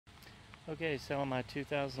Okay, selling my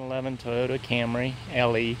 2011 Toyota Camry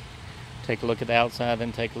LE. Take a look at the outside,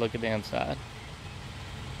 then take a look at the inside.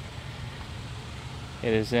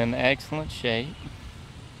 It is in excellent shape.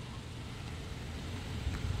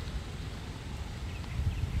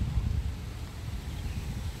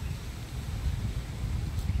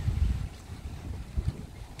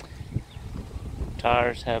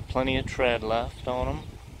 Tires have plenty of tread left on them.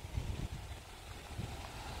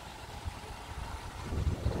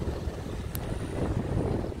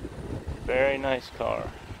 Very nice car.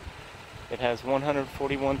 It has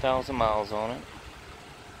 141,000 miles on it.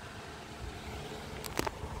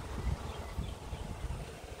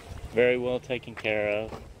 Very well taken care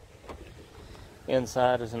of.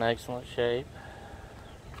 Inside is in excellent shape.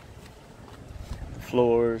 The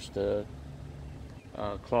floors, the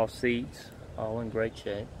cloth seats, all in great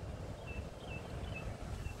shape.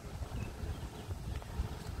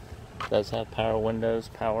 Does have power windows,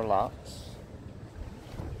 power locks.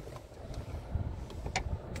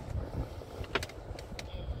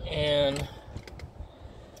 And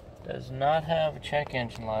does not have a check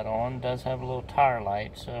engine light on. Does have a little tire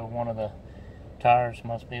light, so one of the tires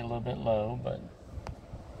must be a little bit low, but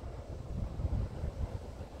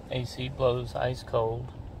AC blows ice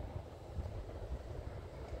cold.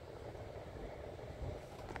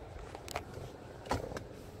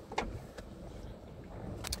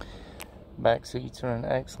 Back seats are in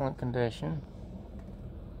excellent condition.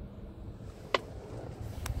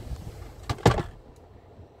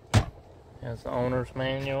 Has the owner's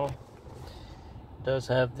manual. Does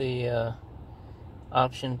have the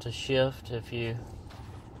option to shift. If you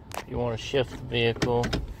want to shift the vehicle,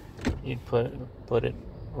 you'd put it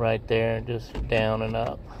right there, just down and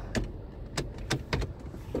up.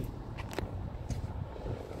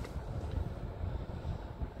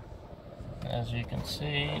 As you can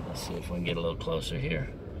see, let's see if we can get a little closer here.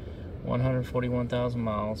 141,000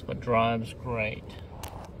 miles, but drives great.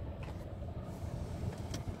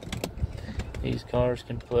 These cars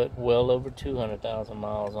can put well over 200,000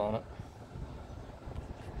 miles on it.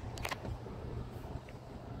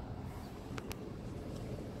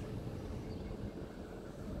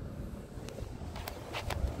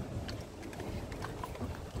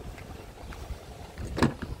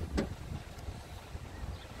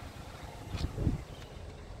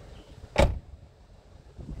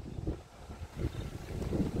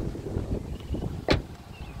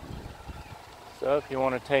 So if you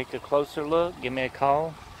want to take a closer look, give me a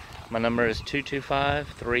call. My number is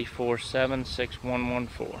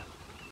 225-347-6114.